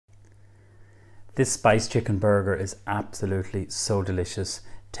This spiced chicken burger is absolutely so delicious.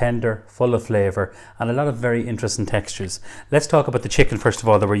 Tender, full of flavour, and a lot of very interesting textures. Let's talk about the chicken first of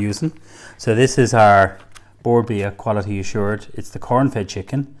all that we're using. So this is our Bord Bia quality assured. It's the corn-fed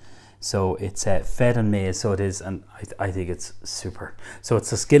chicken. So it's fed on maize, so it is, and I think it's super. So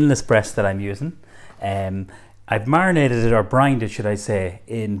it's a skinless breast that I'm using. I've marinated it, or brined it should I say,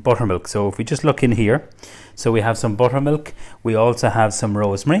 in buttermilk. So if we just look in here, so we have some buttermilk, we also have some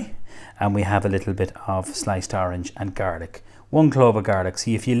rosemary, and we have a little bit of sliced orange and garlic. 1 clove of garlic.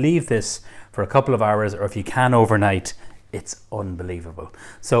 See, if you leave this for a couple of hours, or if you can overnight, it's unbelievable.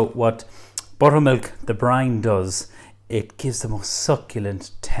 So what buttermilk, the brine, does, it gives the most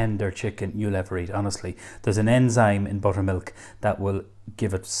succulent, tender chicken you'll ever eat, honestly. There's an enzyme in buttermilk that will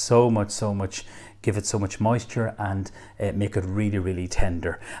give it so much moisture and make it really, really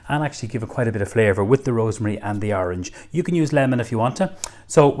tender, and actually give it quite a bit of flavour with the rosemary and the orange. You can use lemon if you want to.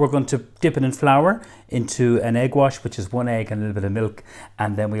 So we're going to dip it in flour into an egg wash, which is 1 egg and a little bit of milk,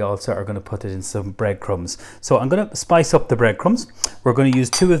 and then we also are going to put it in some breadcrumbs. So I'm going to spice up the breadcrumbs. We're going to use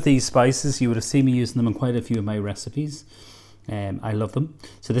 2 of these spices. You would have seen me using them in quite a few of my recipes. I love them.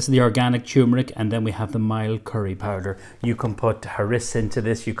 So this is the organic turmeric, and then we have the mild curry powder. You can put harissa into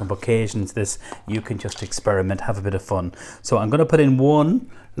this, you can put Cajun into this, you can just experiment, have a bit of fun. So I'm going to put in 1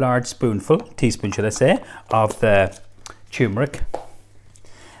 large teaspoon should I say, of the turmeric,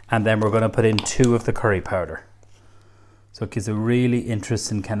 and then we're going to put in 2 of the curry powder. So it gives a really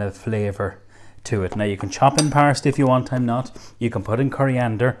interesting kind of flavour to it. Now you can chop in parsley if you want, I'm not. You can put in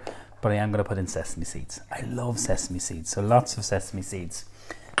coriander, but I am going to put in sesame seeds. I love sesame seeds, so lots of sesame seeds.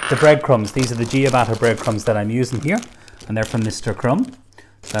 The breadcrumbs, these are the ciabatta breadcrumbs that I'm using here, and they're from Mr. Crumb.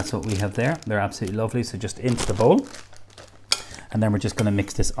 So that's what we have there. They're absolutely lovely. So just into the bowl, and then we're just going to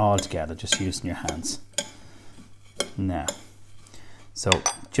mix this all together, just using your hands. Now, so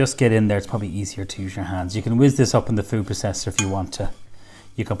just get in there. It's probably easier to use your hands. You can whiz this up in the food processor if you want to.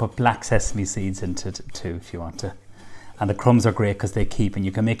 You can put black sesame seeds into it too if you want to. And the crumbs are great because they keep, and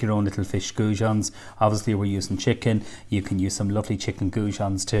you can make your own little fish goujons. Obviously we're using chicken. You can use some lovely chicken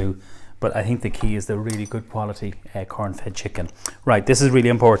goujons too. But I think the key is the really good quality corn-fed chicken. Right, this is really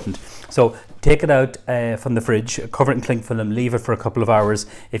important. So take it out from the fridge, cover it in cling film, leave it for a couple of hours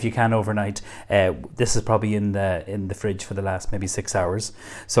if you can overnight. This is probably in the fridge for the last maybe 6 hours.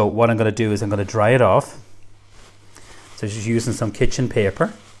 So what I'm going to do is I'm going to dry it off. So just using some kitchen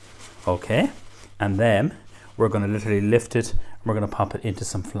paper. Okay, and then we're going to literally lift it and we're going to pop it into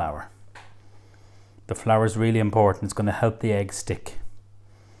some flour. The flour is really important. It's going to help the egg stick.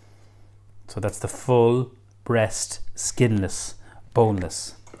 So that's the full breast, skinless,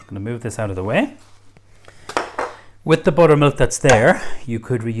 boneless. I'm going to move this out of the way. With the buttermilk that's there, you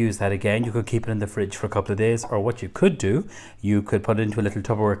could reuse that again. You could keep it in the fridge for a couple of days, or what you could do, you could put it into a little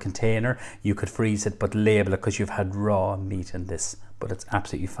Tupperware container. You could freeze it, but label it because you've had raw meat in this. But it's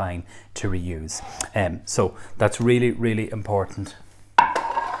absolutely fine to reuse. So that's really, really important.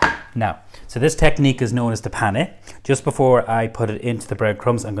 Now, so this technique is known as the pane. Just before I put it into the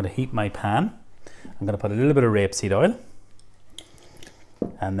breadcrumbs, I'm going to heat my pan. I'm going to put a little bit of rapeseed oil,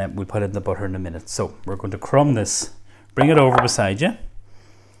 and then we'll put it in the butter in a minute. So we're going to crumb this, bring it over beside you,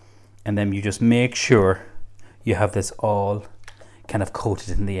 and then you just make sure you have this all kind of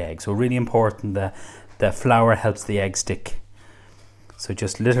coated in the egg. So really important that the flour helps the egg stick. So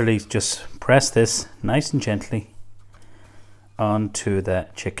just literally just press this nice and gently onto the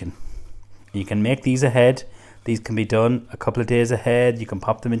chicken. You can make these ahead. These can be done a couple of days ahead. You can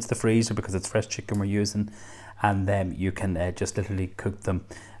pop them into the freezer because it's fresh chicken we're using, and then you can just literally cook them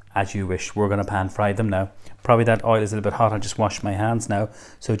as you wish. We're going to pan fry them now. Probably that oil is a little bit hot. I'll just wash my hands now.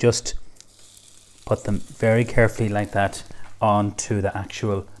 So just put them very carefully like that onto the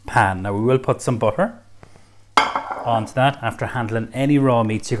actual pan. Now we will put some butter onto that. After handling any raw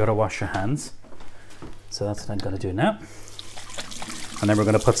meats, you've got to wash your hands. So that's what I'm going to do now. And then we're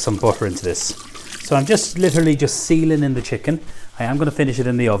going to put some butter into this. So I'm just literally just sealing in the chicken. I am going to finish it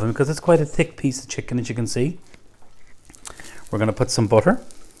in the oven because it's quite a thick piece of chicken, as you can see. We're going to put some butter.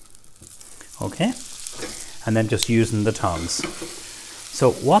 Okay. And then just using the tongs.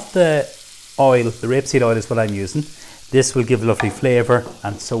 So what the oil, the rapeseed oil is what I'm using. This will give lovely flavour,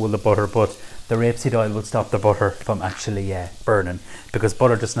 and so will the butter, but the rapeseed oil will stop the butter from actually burning, because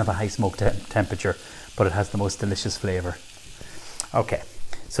butter doesn't have a high smoke temperature, but it has the most delicious flavour. Okay,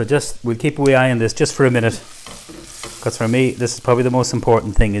 so just we'll keep a wee eye on this just for a minute, because for me this is probably the most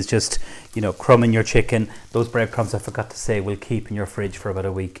important thing, is just, you know, crumbing your chicken. Those breadcrumbs, I forgot to say, will keep in your fridge for about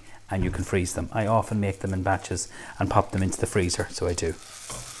a week, and you can freeze them. I often make them in batches and pop them into the freezer, so I do.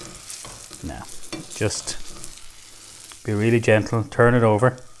 Now just be really gentle, turn it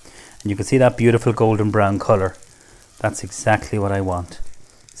over, And you can see that beautiful golden brown colour. That's exactly what I want.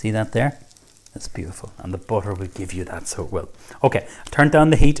 See that there? That's beautiful. And the butter will give you that, so it will. Okay, turn down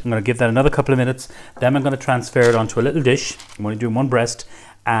the heat. I'm going to give that another couple of minutes. Then I'm going to transfer it onto a little dish. I'm only doing one breast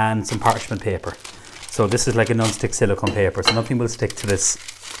and some parchment paper. So this is like a non-stick silicone paper, so nothing will stick to this.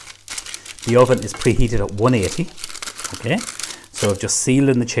 The oven is preheated at 180. Okay, so just seal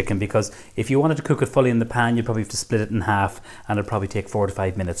in the chicken, because if you wanted to cook it fully in the pan, you'd probably have to split it in half, and it'll probably take 4 to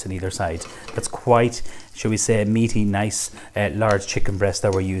 5 minutes on either side. That's quite, shall we say, a meaty, nice, large chicken breast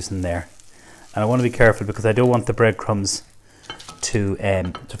that we're using there. And I want to be careful because I don't want the breadcrumbs to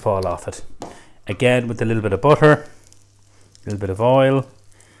fall off it. Again, with a little bit of butter, a little bit of oil,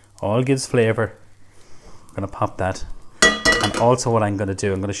 all gives flavour. I'm going to pop that. And also what I'm going to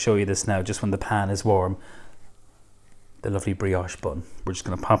do, I'm going to show you this now, just when the pan is warm, the lovely brioche bun. We're just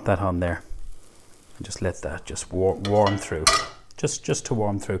going to pop that on there and just let that just warm through. Just to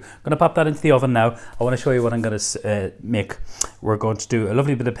warm through. I'm going to pop that into the oven now. I want to show you what I'm going to make. We're going to do a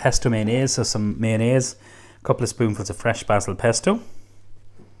lovely bit of pesto mayonnaise, so some mayonnaise, a couple of spoonfuls of fresh basil pesto.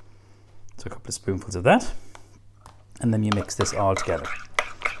 So a couple of spoonfuls of that. And then you mix this all together.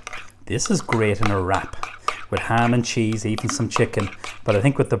 This is great in a wrap with ham and cheese, even some chicken. But I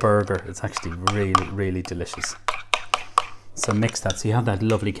think with the burger, it's actually really, really delicious. So mix that so you have that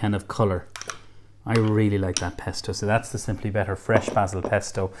lovely kind of colour. I really like that pesto. So that's the Simply Better fresh basil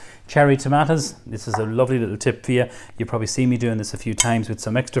pesto. Cherry tomatoes. This is a lovely little tip for you. You've probably seen me doing this a few times with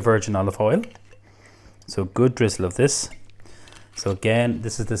some extra virgin olive oil. So good drizzle of this. So again,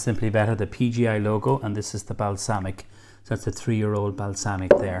 this is the Simply Better, the PGI logo, and this is the balsamic. So that's a 3-year-old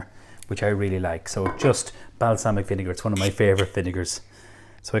balsamic there, which I really like. So just balsamic vinegar. It's one of my favourite vinegars.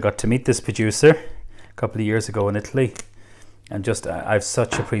 So I got to meet this producer a couple of years ago in Italy. And just, I've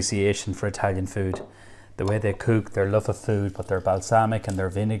such appreciation for Italian food. The way they cook, their love of food, but their balsamic and their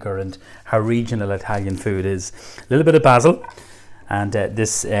vinegar, and how regional Italian food is. A little bit of basil, and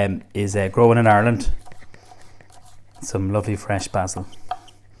this is growing in Ireland. Some lovely fresh basil.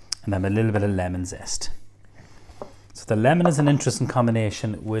 And then a little bit of lemon zest. So the lemon is an interesting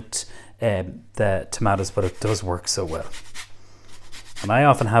combination with the tomatoes, but it does work so well. And I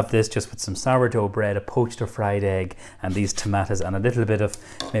often have this just with some sourdough bread, a poached or fried egg, and these tomatoes, and a little bit of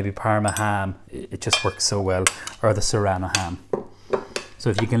maybe Parma ham. It just works so well, or the Serrano ham.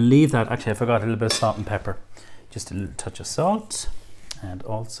 So if you can leave that, actually I forgot a little bit of salt and pepper. Just a little touch of salt, and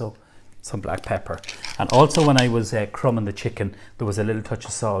also some black pepper. And also when I was crumbing the chicken, there was a little touch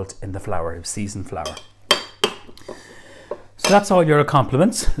of salt in the flour, seasoned flour. So that's all your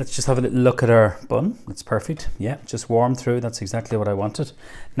compliments. Let's just have a little look at our bun. That's perfect. Yeah, just warm through. That's exactly what I wanted.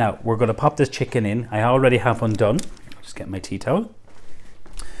 Now we're going to pop this chicken in. I already have one done. I'll just get my tea towel.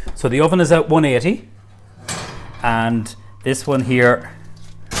 So the oven is at 180, and this one here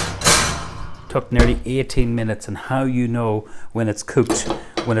took nearly 18 minutes. And how you know when it's cooked,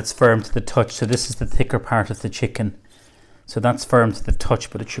 when it's firm to the touch. So this is the thicker part of the chicken. So that's firm to the touch,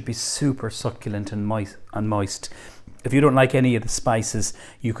 but it should be super succulent and moist. If you don't like any of the spices,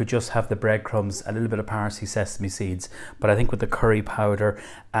 you could just have the breadcrumbs, a little bit of parsley, sesame seeds. But I think with the curry powder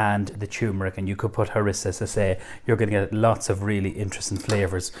and the turmeric, and you could put harissa, as I say, you're going to get lots of really interesting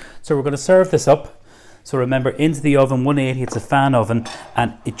flavours. So we're going to serve this up. So remember, into the oven, 180, it's a fan oven,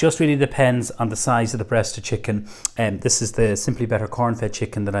 and it just really depends on the size of the breast of chicken. This is the Simply Better corn-fed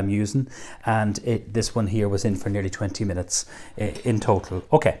chicken that I'm using, and this one here was in for nearly 20 minutes in total.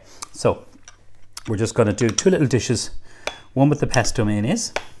 Okay, so we're just going to do 2 little dishes, one with the pesto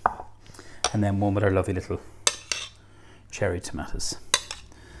mayonnaise, and then one with our lovely little cherry tomatoes.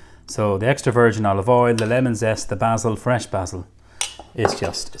 So the extra virgin olive oil, the lemon zest, the basil, fresh basil, is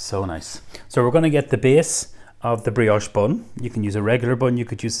just so nice. So we're going to get the base of the brioche bun. You can use a regular bun, you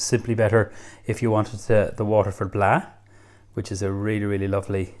could use a Simply Better if you wanted the Waterford Blah, which is a really, really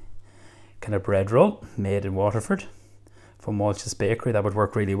lovely kind of bread roll made in Waterford from Walsh's Bakery. That would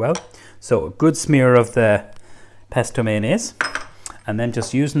work really well. So a good smear of the pesto mayonnaise, and then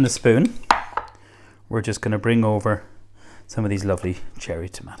just using the spoon, we're just going to bring over some of these lovely cherry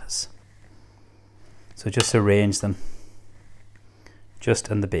tomatoes. So just arrange them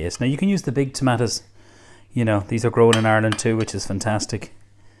just on the base. Now you can use the big tomatoes, you know, these are grown in Ireland too, which is fantastic.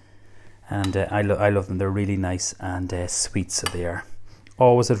 And I love them. They're really nice and sweet, so they are.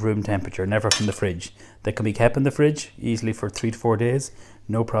 Always at room temperature, never from the fridge. They can be kept in the fridge easily for 3 to 4 days,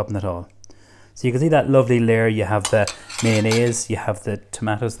 no problem at all. So you can see that lovely layer. You have the mayonnaise, you have the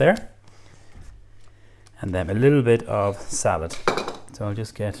tomatoes there, and then a little bit of salad. So I'll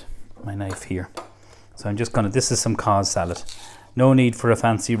just get my knife here. So I'm just gonna, this is some cause salad. No need for a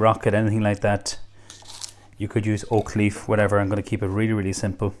fancy rocket, anything like that. You could use oak leaf, whatever. I'm going to keep it really, really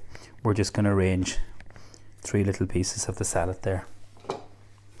simple. We're just going to arrange 3 little pieces of the salad there.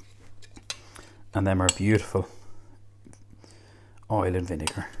 And then our beautiful oil and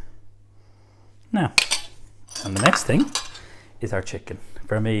vinegar. Now, and the next thing is our chicken.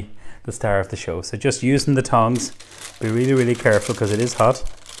 For me, the star of the show. So just using the tongs, be really, really careful because it is hot.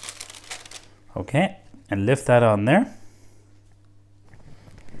 Okay, and lift that on there.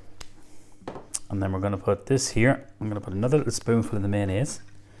 And then we're going to put this here. I'm going to put another little spoonful of the mayonnaise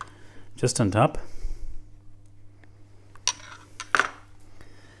just on top.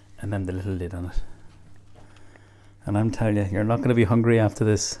 And then the little lid on it. And I'm telling you, you're not going to be hungry after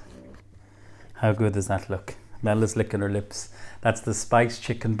this. How good does that look? Mel is licking her lips. That's the spiced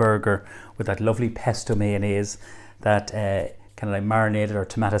chicken burger with that lovely pesto mayonnaise, that kind of like marinated or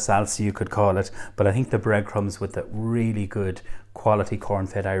tomato salsa you could call it. But I think the breadcrumbs with that really good quality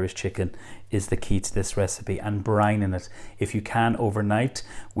corn-fed Irish chicken is the key to this recipe, and brining it if you can overnight.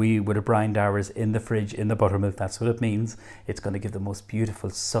 We would have brined ours in the fridge in the buttermilk. That's what it means. It's going to give the most beautiful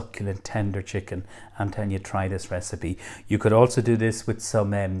succulent tender chicken. I'm telling you, try this recipe. You could also do this with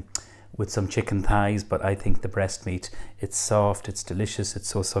some chicken thighs, but I think the breast meat, it's soft, it's delicious, it's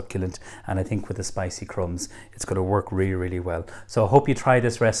so succulent, and I think with the spicy crumbs it's going to work really, really well. So I hope you try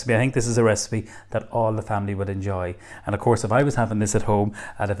this recipe. I think this is a recipe that all the family would enjoy. And of course, if I was having this at home,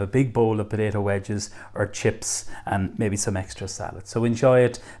 I'd have a big bowl of potato wedges or chips and maybe some extra salad. So enjoy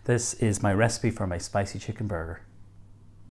it. This is my recipe for my spicy chicken burger.